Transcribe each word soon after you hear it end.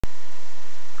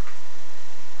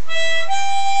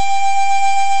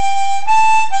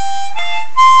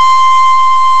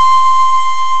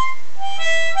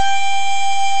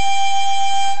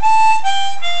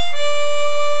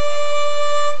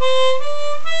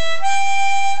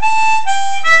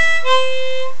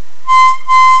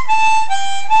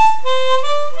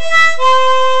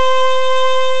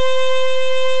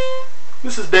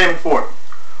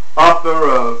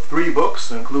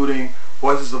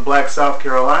Voices of Black South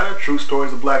Carolina, True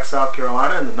Stories of Black South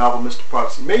Carolina, and the novel Mr.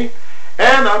 Parks and Me.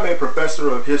 And I'm a professor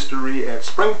of history at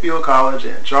Springfield College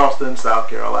in Charleston, South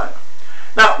Carolina.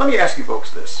 Now, let me ask you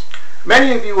folks this.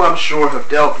 Many of you, I'm sure, have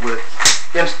dealt with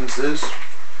instances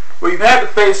where you've had to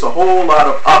face a whole lot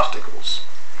of obstacles.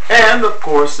 And, of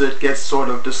course, it gets sort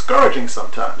of discouraging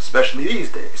sometimes, especially these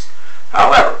days.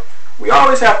 However, we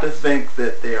always have to think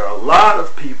that there are a lot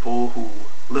of people who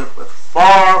live with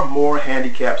far more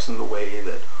handicaps in the way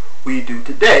that we do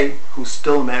today who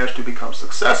still manage to become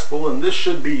successful, and this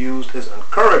should be used as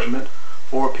encouragement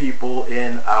for people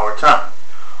in our time.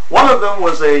 One of them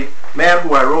was a man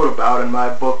who I wrote about in my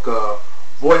book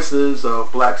Voices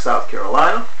of Black South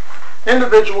Carolina, an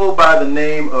individual by the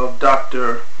name of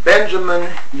Dr.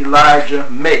 Benjamin Elijah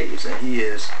Mays, and he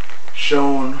is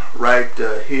shown right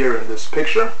here in this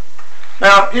picture.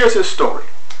 Now, here's his story.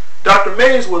 Dr.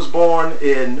 Mays was born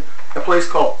in a place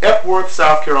called Epworth,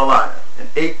 South Carolina in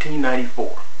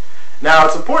 1894. Now,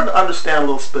 it's important to understand a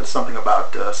little bit something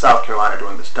about South Carolina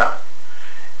during this time.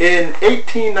 In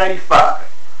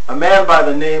 1895, a man by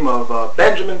the name of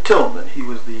Benjamin Tillman, he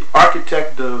was the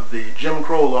architect of the Jim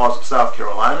Crow laws of South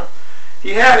Carolina,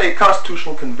 he had a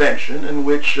constitutional convention in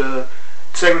which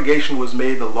segregation was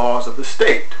made the laws of the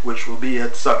state, which will be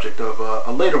a subject of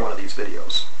a later one of these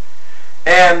videos.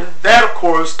 And that, of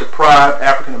course, deprived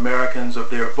African Americans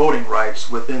of their voting rights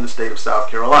within the state of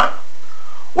South Carolina.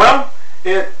 Well,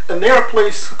 near a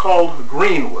place called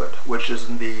Greenwood, which is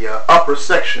in the upper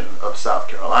section of South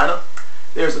Carolina,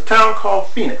 there's a town called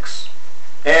Phoenix.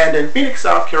 And in Phoenix,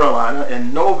 South Carolina,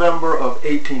 in November of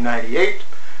 1898,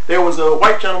 there was a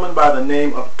white gentleman by the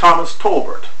name of Thomas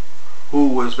Tolbert, who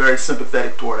was very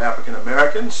sympathetic toward African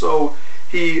Americans, so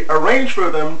he arranged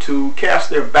for them to cast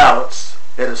their ballots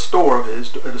at a store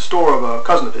of a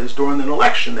cousin of his during an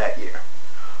election that year.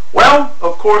 Well,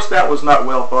 of course, that was not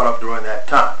well thought of during that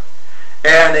time.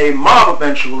 And a mob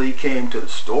eventually came to the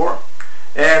store,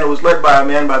 and it was led by a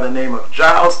man by the name of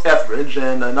Giles Etheridge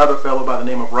and another fellow by the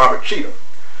name of Robert Cheatham.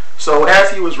 So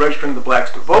as he was registering the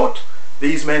blacks to vote,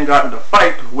 these men got into a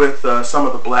fight with some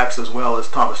of the blacks as well as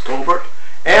Thomas Tolbert,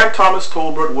 and Thomas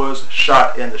Tolbert was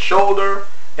shot in the shoulder,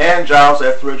 and Giles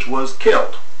Etheridge was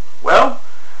killed. Well,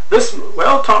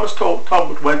 Thomas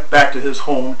Tolbert went back to his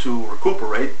home to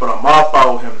recuperate, but a mob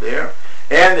followed him there,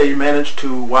 and they managed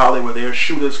to, while they were there,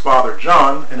 shoot his father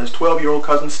John and his 12-year-old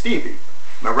cousin Stevie.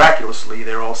 Miraculously,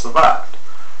 they all survived.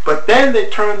 But then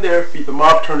the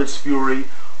mob turned its fury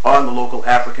on the local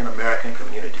African American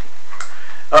community.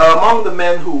 Among the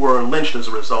men who were lynched as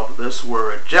a result of this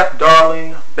were Jeff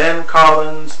Darling, Ben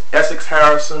Collins, Essex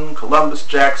Harrison, Columbus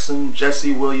Jackson,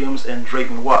 Jesse Williams, and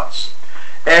Drayton Watts.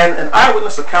 And an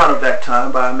eyewitness account of that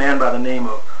time by a man by the name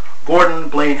of Gordon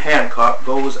Blaine Hancock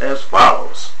goes as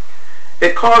follows.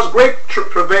 It caused great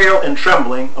travail and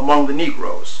trembling among the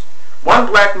Negroes. One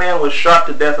black man was shot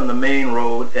to death on the main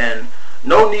road, and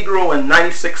no Negro in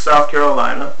 96 South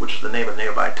Carolina, which is the name of a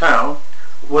nearby town,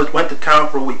 went to town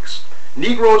for weeks.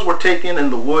 Negroes were taken in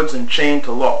the woods and chained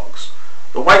to logs.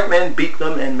 The white men beat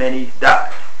them, and many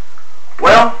died.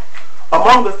 Well,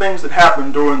 among the things that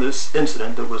happened during this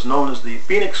incident that was known as the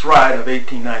Phoenix Riot of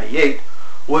 1898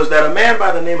 was that a man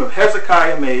by the name of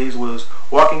Hezekiah Mays was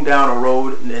walking down a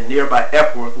road in nearby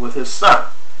Epworth with his son.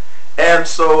 And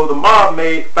so the mob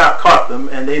caught them,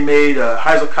 and they made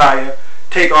Hezekiah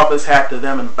take off his hat to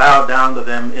them and bow down to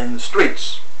them in the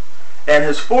streets. And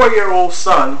his 4-year-old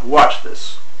son watched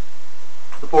this.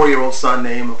 The 4-year-old son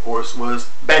name, of course, was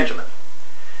Benjamin.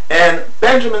 And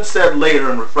Benjamin said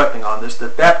later in reflecting on this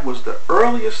that that was the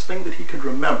earliest thing that he could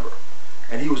remember.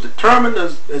 And he was determined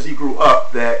as he grew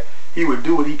up that he would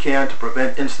do what he can to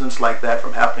prevent incidents like that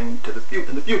from happening in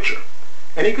the future.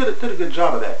 And he did a good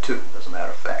job of that too, as a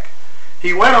matter of fact.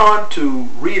 He went on to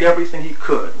read everything he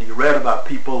could. And he read about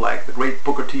people like the great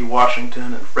Booker T.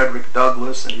 Washington and Frederick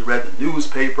Douglass, and he read the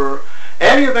newspaper,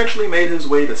 and he eventually made his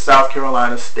way to South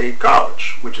Carolina State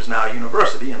College, which is now a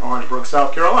university in Orangeburg,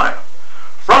 South Carolina.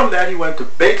 From that, he went to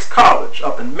Bates College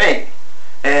up in Maine,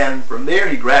 and from there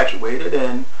he graduated,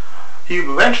 and he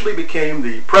eventually became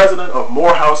the president of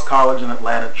Morehouse College in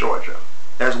Atlanta, Georgia,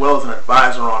 as well as an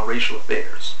advisor on racial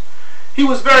affairs. He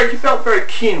felt very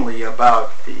keenly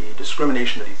about the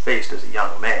discrimination that he faced as a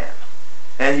young man,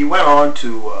 and he went on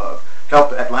to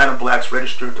help Atlanta blacks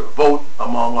register to vote,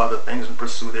 among other things, and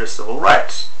pursue their civil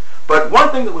rights. But one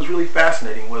thing that was really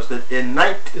fascinating was that in the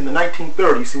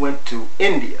 1930s he went to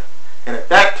India. And at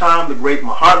that time, the great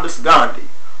Mohandas Gandhi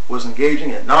was engaging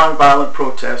in nonviolent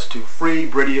protests to free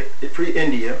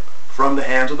India from the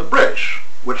hands of the British,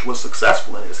 which was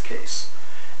successful in his case.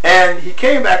 And he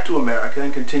came back to America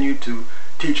and continued to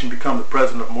teach and become the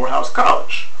president of Morehouse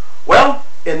College. Well,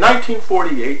 In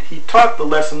 1948, he taught the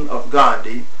lesson of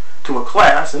Gandhi to a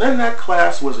class, and in that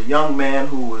class was a young man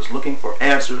who was looking for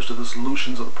answers to the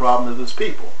solutions of the problems of his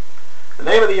people. The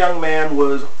name of the young man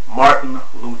was Martin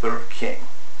Luther King.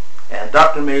 And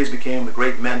Dr. Mays became the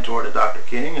great mentor to Dr.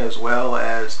 King, as well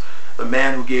as the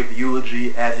man who gave the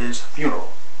eulogy at his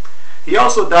funeral. He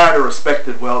also died a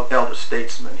respected, elder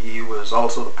statesman. He was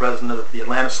also the president of the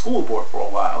Atlanta School Board for a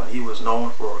while, and he was known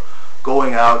for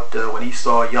going out when he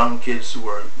saw young kids who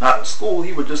were not in school.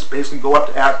 He would just basically go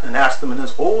up to and ask them in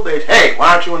his old age, "Hey,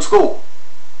 why aren't you in school?"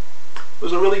 He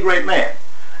was a really great man.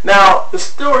 Now, the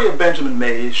story of Benjamin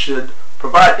Mays should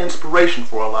provide inspiration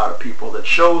for a lot of people that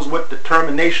shows what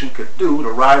determination could do to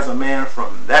rise a man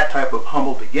from that type of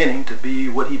humble beginning to be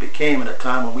what he became in a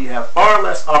time when we have far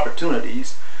less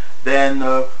opportunities than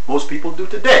most people do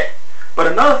today. But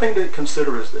another thing to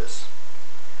consider is this.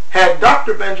 Had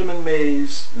Dr. Benjamin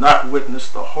Mays not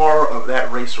witnessed the horror of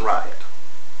that race riot,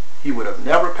 he would have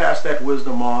never passed that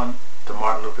wisdom on to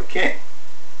Martin Luther King.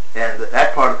 And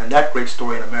that great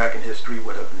story in American history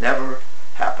would have never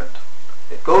happened.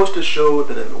 It goes to show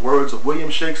that in the words of William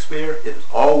Shakespeare, it is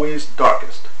always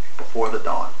darkest before the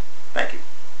dawn. Thank you.